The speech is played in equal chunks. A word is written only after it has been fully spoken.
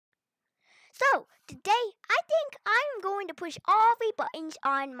So, today I think I'm going to push all the buttons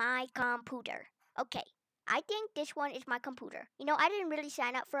on my computer. Okay, I think this one is my computer. I didn't really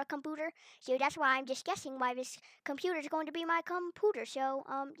sign up for a computer, so that's why I'm just guessing why this computer is going to be my computer. So,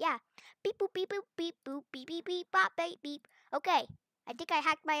 yeah. Beep boop beep boop beep boop beep beep beep bop beep beep. Okay, I think I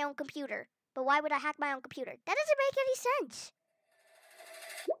hacked my own computer. But why would I hack my own computer? That doesn't make any sense.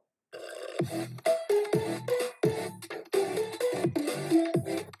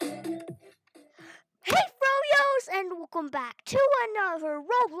 Hey Froyos, and welcome back to another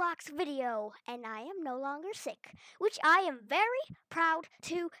Roblox video. And I am no longer sick, which I am very proud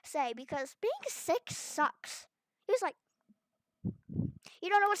to say because being sick sucks. It was like, you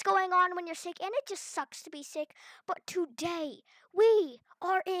don't know what's going on when you're sick, and it just sucks to be sick. But today, we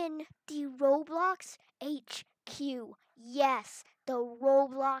are in the Roblox HQ. Yes, the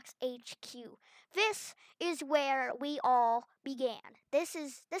Roblox HQ. This is where we all began. This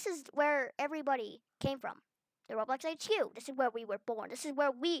is where everybody came from. The Roblox HQ. This is where we were born. This is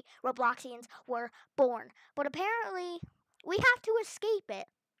where we Robloxians were born. But apparently, we have to escape it,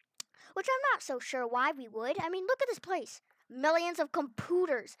 which I'm not so sure why we would. I mean, look at this place. Millions of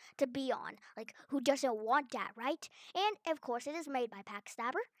computers to be on. Like, who doesn't want that, right? And of course, it is made by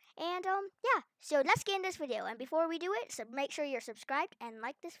Packstabber. And yeah. So let's get in this video. And before we do it, so make sure you're subscribed and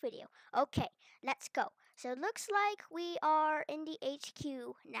like this video. Okay, let's go. So it looks like we are in the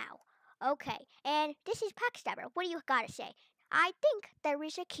HQ now. Okay, and this is Packstabber. What do you gotta say? I think there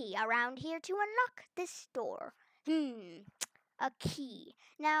is a key around here to unlock this door. A key.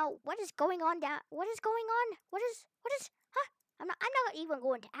 Now, what is going on down? What is going on? What is? Huh? I'm not even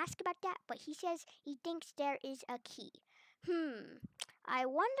going to ask about that. But he says he thinks there is a key. I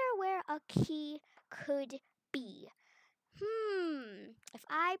wonder where a key could be. If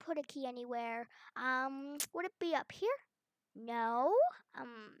I put a key anywhere, would it be up here? No.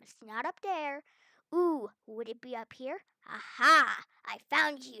 It's not up there. Ooh, would it be up here? Aha! I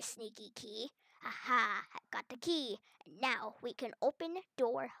found you, sneaky key. Aha! I got the key. And now we can open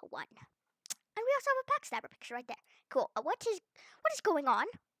door 1. And we also have a backstabber picture right there. Cool. What is going on?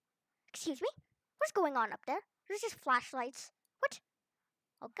 Excuse me? What's going on up there? There's just flashlights. What?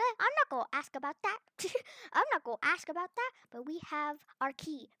 Okay, I'm not going to ask about that. I'm not going to ask about that, but we have our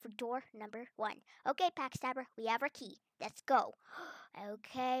key for door number 1. Okay, Packstabber, we have our key. Let's go.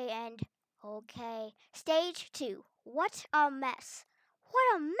 Okay, and okay. Stage 2. What a mess.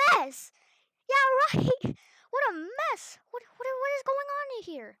 What a mess. Yeah, right. What a mess. What is going on in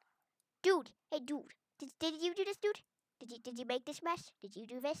here? Dude, hey dude. Did you do this, dude? Did you make this mess? Did you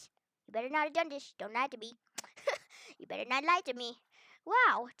do this? You better not have done this. Don't lie to me. You better not lie to me.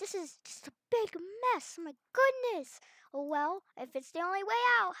 Wow, this is just a big mess. My goodness. Oh well, if it's the only way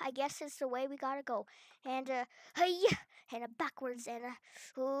out, I guess it's the way we gotta go. And hey, and backwards and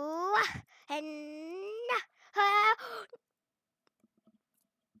and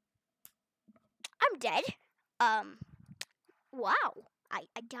I'm dead. Wow.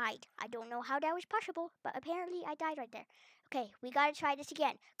 I died. I don't know how that was possible, but apparently I died right there. Okay, we gotta try this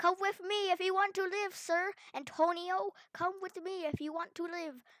again. Come with me if you want to live, sir. Antonio, come with me if you want to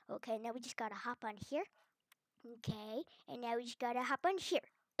live. Okay, now we just gotta hop on here. Okay, and now we just gotta hop on here.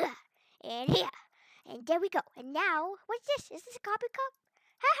 And here. And there we go. And now, what's this? Is this a coffee cup?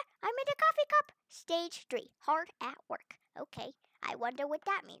 Ha! I made a coffee cup. Stage 3. Hard at work. Okay. I wonder what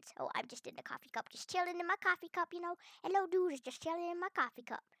that means. Oh, I'm just in the coffee cup, just chilling in my coffee cup, Hello, dude, is just chilling in my coffee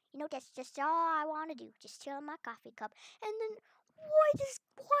cup. That's just all I want to do, just chill in my coffee cup. And then, what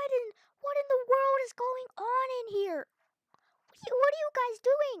in the world is going on in here? What are you guys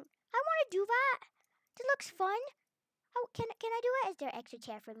doing? I want to do that. It looks fun. Oh, can I do it? Is there an extra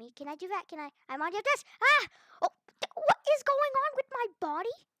chair for me? Can I do that? I'm on your desk. Ah! Oh, what is going on with my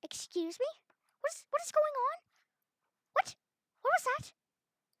body? Excuse me? What is going on? What? What was that?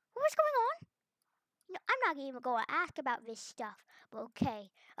 What was going on? No, I'm not even going to ask about this stuff. But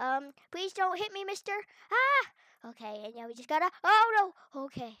okay. Please don't hit me, mister. Ah! Okay, and now we just gotta. Oh no.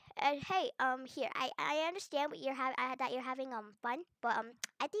 Okay. And hey, here. I understand what that you're having fun, but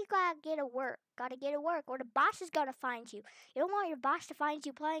I think you gotta get to work. Gotta get to work, or the boss is gonna find you. You don't want your boss to find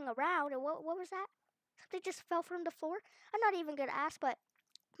you playing around. Or what was that? Something just fell from the floor. I'm not even gonna ask, but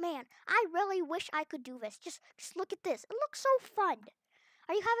man, I really wish I could do this. Just look at this. It looks so fun.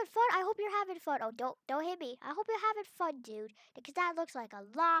 Are you having fun? I hope you're having fun. Oh, don't hit me. I hope you're having fun, dude, because that looks like a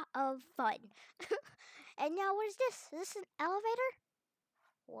lot of fun. And now what is this? Is this an elevator?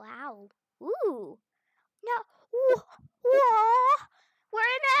 Wow. Ooh. No. Whoa. We're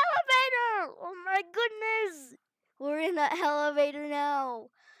in the elevator. Oh my goodness. We're in the elevator now.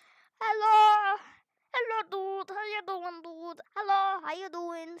 Hello. Hello, dude. How you doing, dude? Hello, how you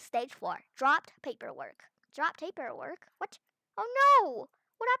doing? Stage 4. Dropped paperwork. Dropped paperwork? What? Oh no!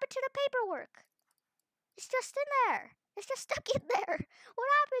 What happened to the paperwork? It's just in there. It's just stuck in there. What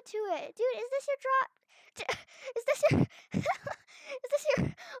happened to it? Dude, is this your drop? Is this your... is this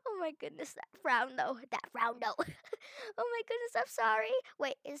your... Oh my goodness, that frown though. That frown though. Oh my goodness, I'm sorry.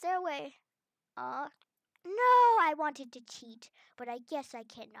 Wait, is there a way? No, I wanted to cheat, but I guess I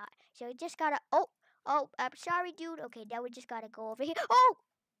cannot. So I just gotta... Oh, I'm sorry, dude. Okay, now we just gotta go over here. Oh!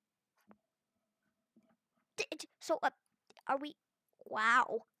 So, are we...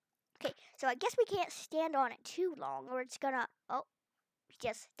 Wow. Okay, so I guess we can't stand on it too long, or it's gonna... Oh,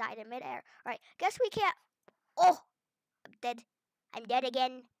 just died in midair. Alright, guess we can't... Oh! I'm dead. I'm dead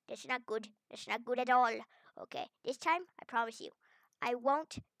again. That's not good. That's not good at all. Okay, this time, I promise you, I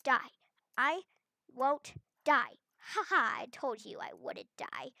won't die. I won't die. Haha, I told you I wouldn't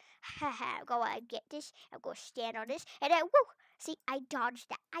die. Haha, I'm gonna get this. I'm gonna stand on this. And then, woo! See, I dodged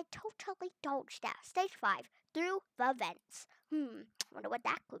that. I totally dodged that. Stage 5, through the vents. Wonder what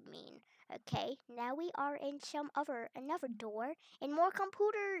that could mean. Okay, now we are in another door and more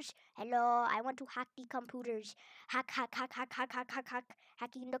computers. Hello, I want to hack the computers. Hack.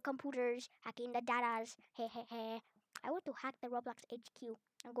 Hacking the computers, hacking the datas. Hey. I want to hack the Roblox HQ.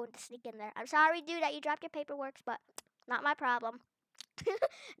 I'm going to sneak in there. I'm sorry, dude, that you dropped your paperwork, but not my problem.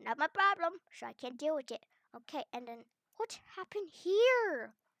 Not my problem, so I can't deal with it. Okay, and then what happened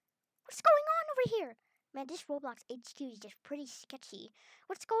here? What's going on over here? Man, this Roblox HQ is just pretty sketchy.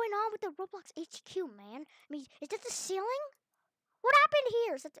 What's going on with the Roblox HQ, man? I mean, is that the ceiling? What happened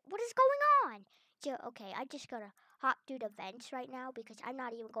here? What is going on? So, okay, I just gotta hop through the vents right now because I'm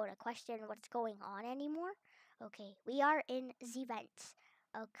not even going to question what's going on anymore. Okay, we are in the vents.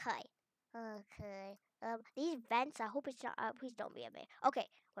 Okay. These vents, I hope it's not, please don't be a me. Okay,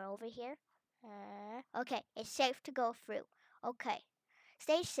 we're over here. Okay, it's safe to go through. Okay.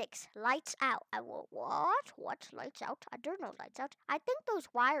 Stage 6, lights out. What? What's lights out? I don't know lights out. I think those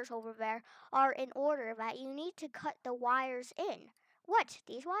wires over there are in order that you need to cut the wires in. What?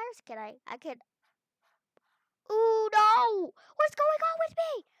 These wires? I could... Ooh, no! What's going on with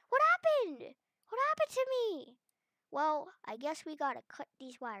me? What happened? What happened to me? Well, I guess we gotta cut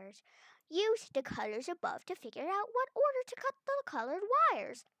these wires. Use the colors above to figure out what order to cut the colored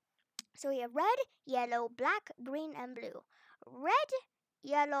wires. So we have red, yellow, black, green, and blue. Red,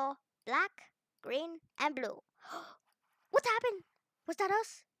 yellow, black, green, and blue. What happened? Was that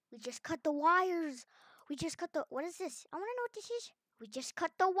us? We just cut the wires. We just cut the... What is this? I want to know what this is. We just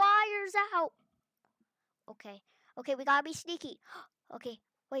cut the wires out. Okay. Okay, we gotta be sneaky. Okay.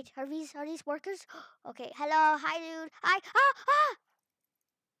 Wait, are these workers? Okay. Hello. Hi, dude. Hi. Ah!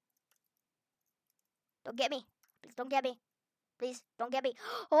 Don't get me. Please don't get me. Please don't get me.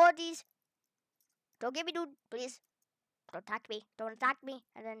 Oh, these. Don't get me, dude. Please. Don't attack me. Don't attack me.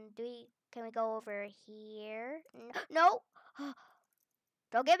 And then can we go over here? No.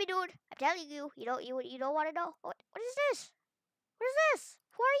 Don't get me, dude. I'm telling you. You don't want to know. What is this? What is this?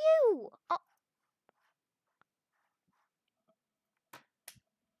 Who are you? Oh.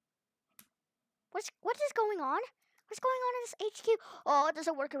 What is going on? What's going on in this HQ? Oh, there's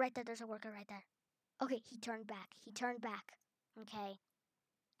a worker right there. There's a worker right there. Okay, he turned back. Okay.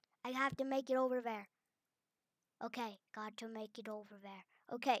 I have to make it over there. Okay, got to make it over there.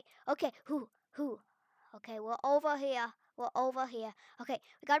 Okay. Who? Okay, we're over here. Okay,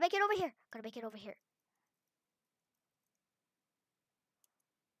 we gotta make it over here.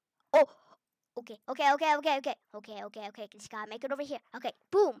 Oh, okay. Just gotta make it over here. Okay,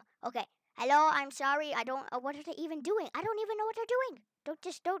 boom. Okay. Hello, I'm sorry. I don't. What are they even doing? I don't even know what they're doing.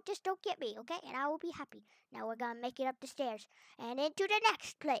 Don't get me, okay? And I will be happy. Now we're gonna make it up the stairs and into the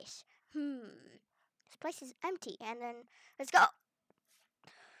next place. This place is empty. And then let's go.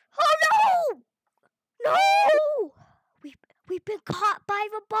 Oh no! No! We've been caught by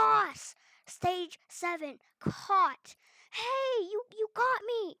the boss. Stage 7, caught. Hey, you got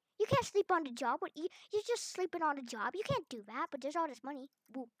me. You can't sleep on the job. You're just sleeping on the job. You can't do that. But there's all this money.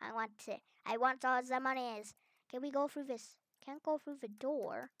 Boo! I want all the money. Can we go through this? Can't go through the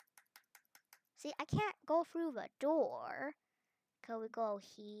door. See, I can't go through the door. Can we go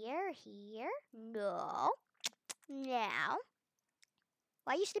here? No. Now.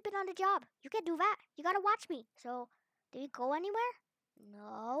 Why are you sleeping on the job? You can't do that. You gotta watch me. So, do you go anywhere?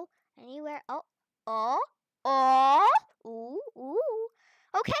 No. Anywhere? Oh. Ooh.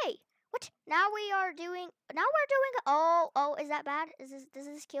 Okay. What? Now we're doing. Oh, is that bad? Does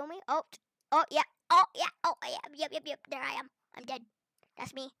this kill me? Oh, yeah. Oh, yeah. Yep. There I am. I'm dead.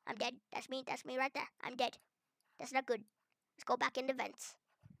 That's me. I'm dead. That's me right there. I'm dead. That's not good. Let's go back in the vents.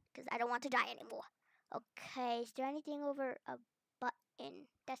 Because I don't want to die anymore. Okay, is there anything over a button?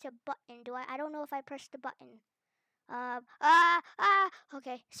 That's a button. I don't know if I pressed the button.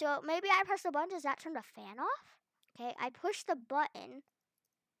 Okay, so maybe I pressed the button. Does that turn the fan off? Okay, I pushed the button.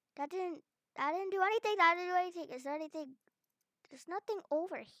 That didn't, that didn't do anything. That didn't do anything. Is there anything? There's nothing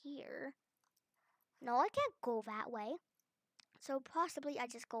over here. No, I can't go that way. So possibly I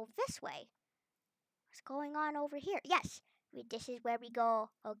just go this way. What's going on over here? Yes, this is where we go.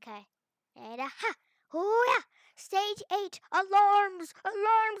 Okay. And aha! Oh yeah! Stage 8, alarms!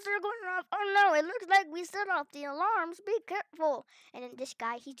 Alarms are going off! Oh no, it looks like we set off the alarms. Be careful! And then this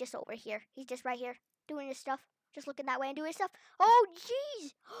guy, he's just over here. He's just right here, doing his stuff. Just looking that way and doing his stuff. Oh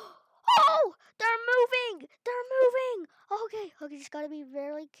jeez! Oh! They're moving! They're moving! Okay, just gotta be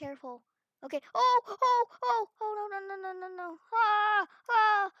very careful. Okay. Oh, no, no, no, no, no.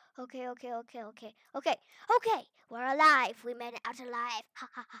 Okay. We're alive. We made it out alive. Ha,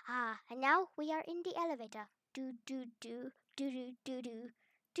 ha, ha, ha. And now we are in the elevator. Do, do, do, do, do, do,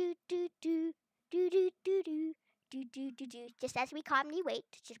 do, do, do, do, do, do, do, do, do, do, do, do. Just as we calmly wait,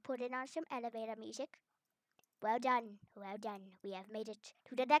 just put in on some elevator music. Well done. We have made it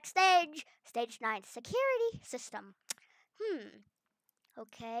to the next stage. Stage 9, security system.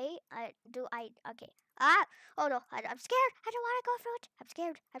 Okay. Okay. Oh no. I'm scared. I don't want to go through it. I'm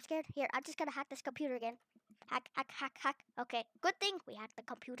scared. Here, I'm just gonna hack this computer again. Hack. Okay. Good thing we hacked the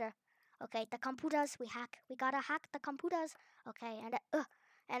computer. Okay, the computers we hack. We gotta hack the computers. Okay, and then what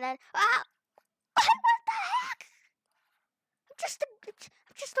the heck? I'm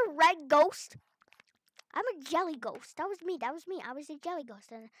just a red ghost. I'm a jelly ghost. That was me. I was a jelly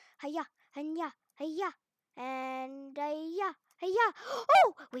ghost. And hiya, and hiya.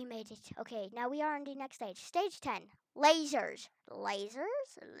 Oh, we made it. Okay, now we are on the next stage. Stage 10. Lasers.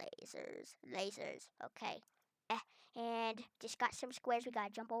 Okay. And just got some squares we gotta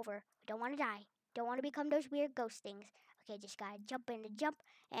jump over. We don't want to die. Don't want to become those weird ghost things. Okay, just gotta jump and jump.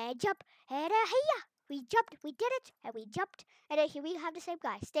 And hiya. We jumped. We did it. And we jumped. And here we have the same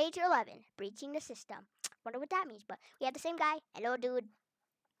guy. Stage 11. Breaching the system. Wonder what that means, but we have the same guy. Hello, dude.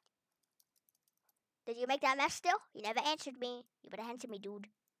 Did you make that mess still? You never answered me. You better answer me, dude.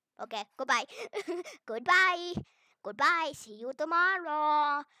 Okay, goodbye. Goodbye. See you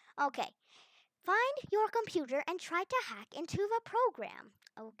tomorrow. Okay. Find your computer and try to hack into the program.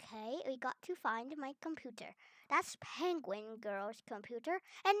 Okay, we got to find my computer. That's Penguin Girl's computer.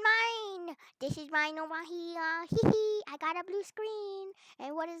 And mine! This is mine over here. Hee hee, I got a blue screen.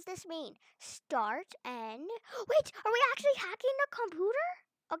 And what does this mean? Start and... Wait, are we actually hacking the computer?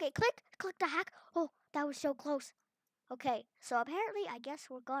 Okay, click to hack. Oh, that was so close. Okay, so apparently I guess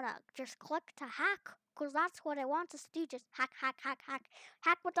we're gonna just click to hack. Because that's what I want us to do. Just hack. Hack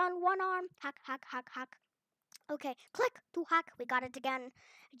with on one arm. Hack. Okay, click to hack. We got it again.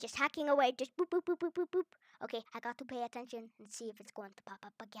 Just hacking away. Just boop, boop, boop, boop, boop, boop. Okay, I got to pay attention and see if it's going to pop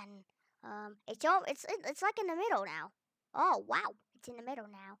up again. It's like in the middle now. Oh, wow. It's in the middle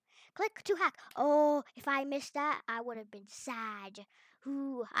now. Click to hack. Oh, if I missed that, I would have been sad.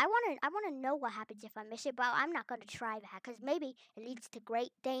 Ooh, I wanna know what happens if I miss it, but I'm not gonna try that because maybe it leads to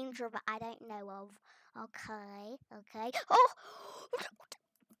great danger that I don't know of. Okay. Oh,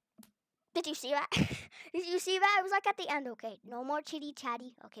 did you see that? Did you see that? It was like at the end. Okay, no more chitty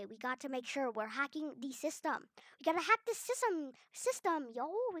chatty. Okay, we got to make sure we're hacking the system. We gotta hack the system, yo.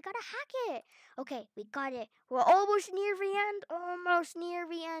 We gotta hack it. Okay, we got it. We're almost near the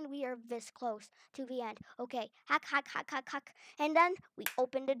end. We are this close to the end. Okay, hack. And then we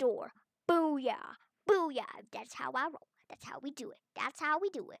open the door. Booyah. That's how I roll. That's how we do it.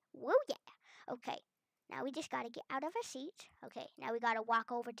 Woo yeah. Okay. Now we just gotta get out of our seat. Okay, now we gotta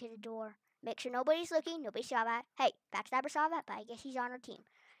walk over to the door. Make sure nobody's looking. Nobody saw that. Hey, Backstabber saw that, but I guess he's on our team.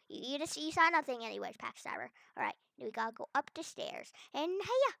 You saw nothing anyways, Backstabber. Alright, now we gotta go up the stairs. And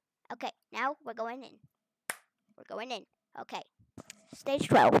hey, okay, now we're going in. Okay, stage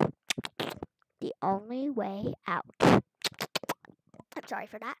 12. The only way out. I'm sorry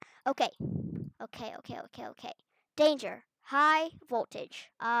for that. Okay. Danger. High voltage.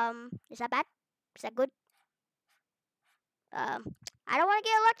 Is that bad? Is that good? I don't want to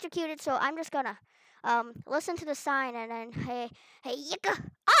get electrocuted, so I'm just gonna listen to the sign and then hey yicka.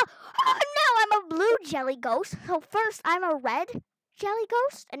 Oh no, I'm a blue jelly ghost. So first I'm a red jelly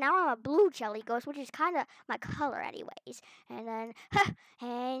ghost, and now I'm a blue jelly ghost, which is kind of my color anyways. And then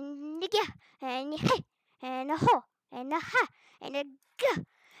and yeah, and hey, and a ho, and a ha, and a gah.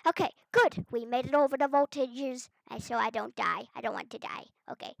 Okay, good. We made it over the voltages, so I don't die. I don't want to die.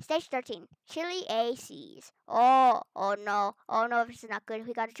 Okay, stage 13. Chilly ACs. Oh no, this is not good.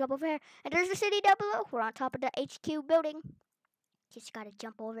 We gotta jump over here. And there's the city down below. We're on top of the HQ building. Just gotta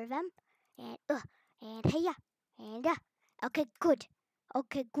jump over them. And hey, yeah. And okay, good.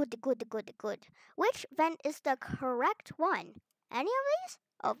 Okay, good. Which vent is the correct one? Any of these?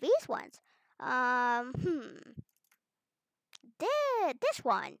 Of these ones? This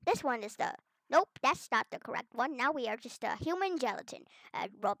one. This one is the. Nope, that's not the correct one. Now we are just a human gelatin. A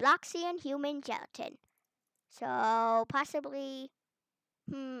Robloxian human gelatin. So, possibly.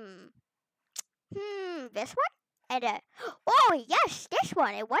 Hmm. This one? And oh yes, this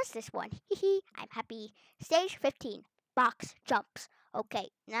one. It was this one. Hee. I'm happy. Stage 15. Box jumps. Okay,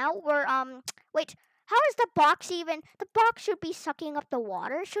 now we're wait, how is the box even? The box should be sucking up the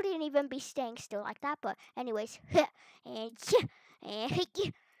water. Shouldn't even be staying still like that. But anyways, and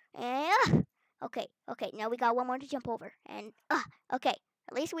okay. Now we got one more to jump over. And okay.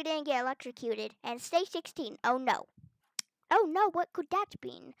 At least we didn't get electrocuted. And stage 16. Oh no. Oh no, what could that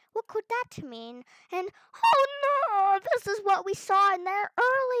mean? What could that mean? And oh no, this is what we saw in there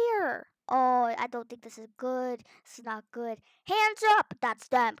earlier. Oh, I don't think this is good. This is not good. Hands up! That's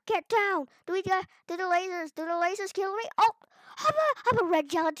them. Get down. Do the lasers kill me? Oh, I'm a red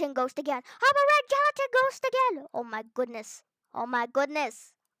gelatin ghost again. I'm a red gelatin ghost again. Oh my goodness. Oh my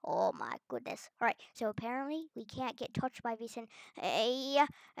goodness. Oh my goodness. Alright, so apparently we can't get touched by these. Hey ya,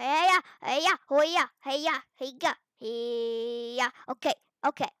 hey ya, hey ya, oh ya, hey ya, hey ya. Yeah. Okay.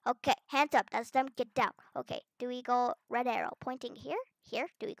 Hands up. That's them. Get down. Okay. Do we go red arrow pointing here? Here?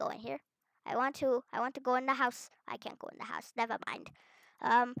 Do we go in here? I want to go in the house. I can't go in the house. Never mind.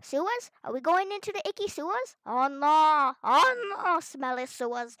 Sewers? Are we going into the icky sewers? Oh no. Oh no. Smelly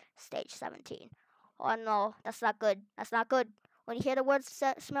sewers. Stage 17. Oh no. That's not good. That's not good. When you hear the word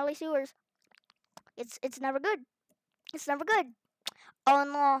smelly sewers, it's never good. It's never good. Oh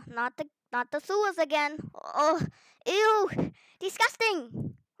no, not the sewers again. Oh, ew,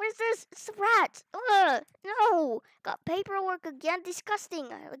 disgusting. What is this? It's rats. Ugh, no. Got paperwork again.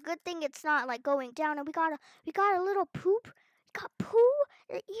 Disgusting. Good thing it's not like going down. And we got a little poop. We got poo.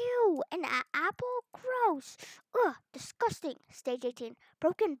 Ew. An apple. Gross. Ugh, disgusting. Stage 18.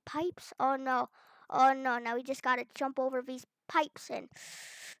 Broken pipes. Oh no. Oh no. Now we just gotta jump over these pipes and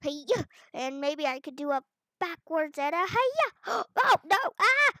hey, and maybe I could do a backwards and a hiya. Oh no!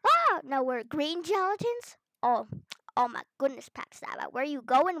 No, we're green gelatins. Oh my goodness, Pack Stabber. Where are you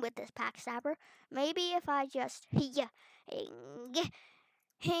going with this, Pack Stabber? Maybe if I just hiya,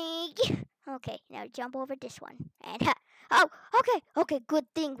 okay, now jump over this one and oh, okay, good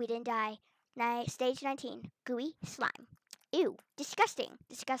thing we didn't die. Stage 19, gooey slime. Ew, disgusting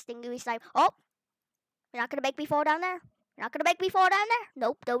gooey slime. Oh, you're not gonna make me fall down there. You're not gonna make me fall down there.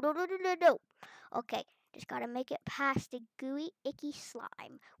 Nope, no. Okay, just gotta make it past the gooey, icky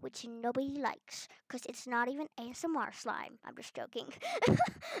slime, which nobody likes, because it's not even ASMR slime. I'm just joking.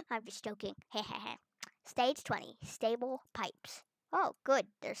 I'm just joking. Stage 20, stable pipes. Oh, good.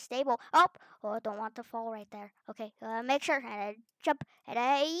 They're stable. Oh, I don't want to fall right there. Okay, make sure. And I jump.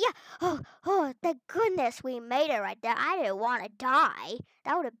 And thank goodness we made it right there. I didn't want to die.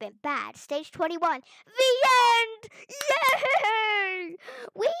 That would have been bad. Stage 21, the end! Yay!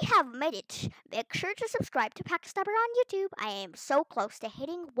 We have made it. Make sure to subscribe to Packstabber on YouTube. I am so close to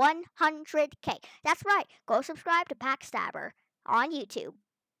hitting 100K. That's right. Go subscribe to Packstabber on YouTube.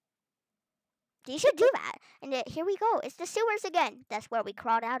 You should do that. And here we go. It's the sewers again. That's where we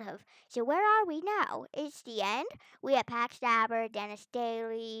crawled out of. So where are we now? It's the end. We have Packstabber, Dennis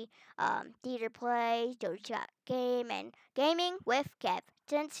Daily, Theater Plays, Doja Game, and Gaming with Kev.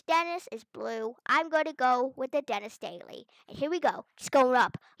 Since Dennis is blue, I'm going to go with the Dennis Daily. And here we go. Just going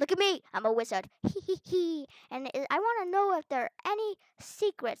up. Look at me. I'm a wizard. And I want to know if there are any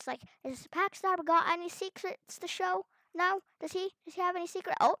secrets. Like, has Packstabber got any secrets to show? No? Does he have any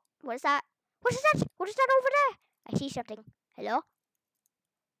secret? Oh, what is that? What is that? What is that over there? I see something. Hello?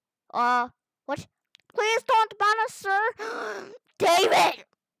 What? Please don't ban us, sir. David!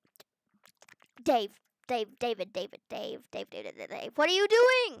 Dave. What are you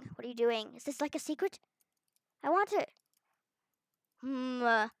doing? What are you doing? Is this like a secret? I want it.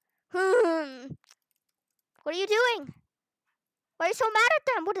 What are you doing? Why are you so mad at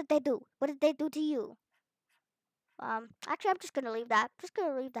them? What did they do? What did they do to you? Actually, I'm just gonna leave that. Just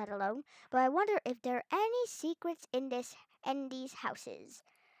gonna leave that alone. But I wonder if there are any secrets in these houses.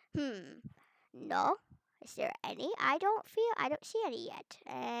 No. Is there any? I don't see any yet.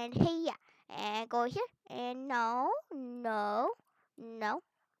 And hey, yeah. And go here. And no. Nope.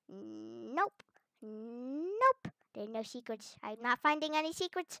 There are no secrets. I'm not finding any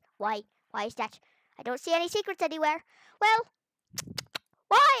secrets. Why? Why is that? I don't see any secrets anywhere. Well,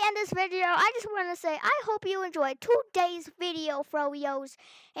 why end this video? I just want to say I hope you enjoyed today's video, Froyos.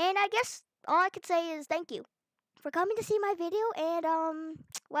 And I guess all I could say is thank you for coming to see my video. And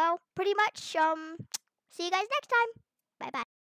well, pretty much See you guys next time.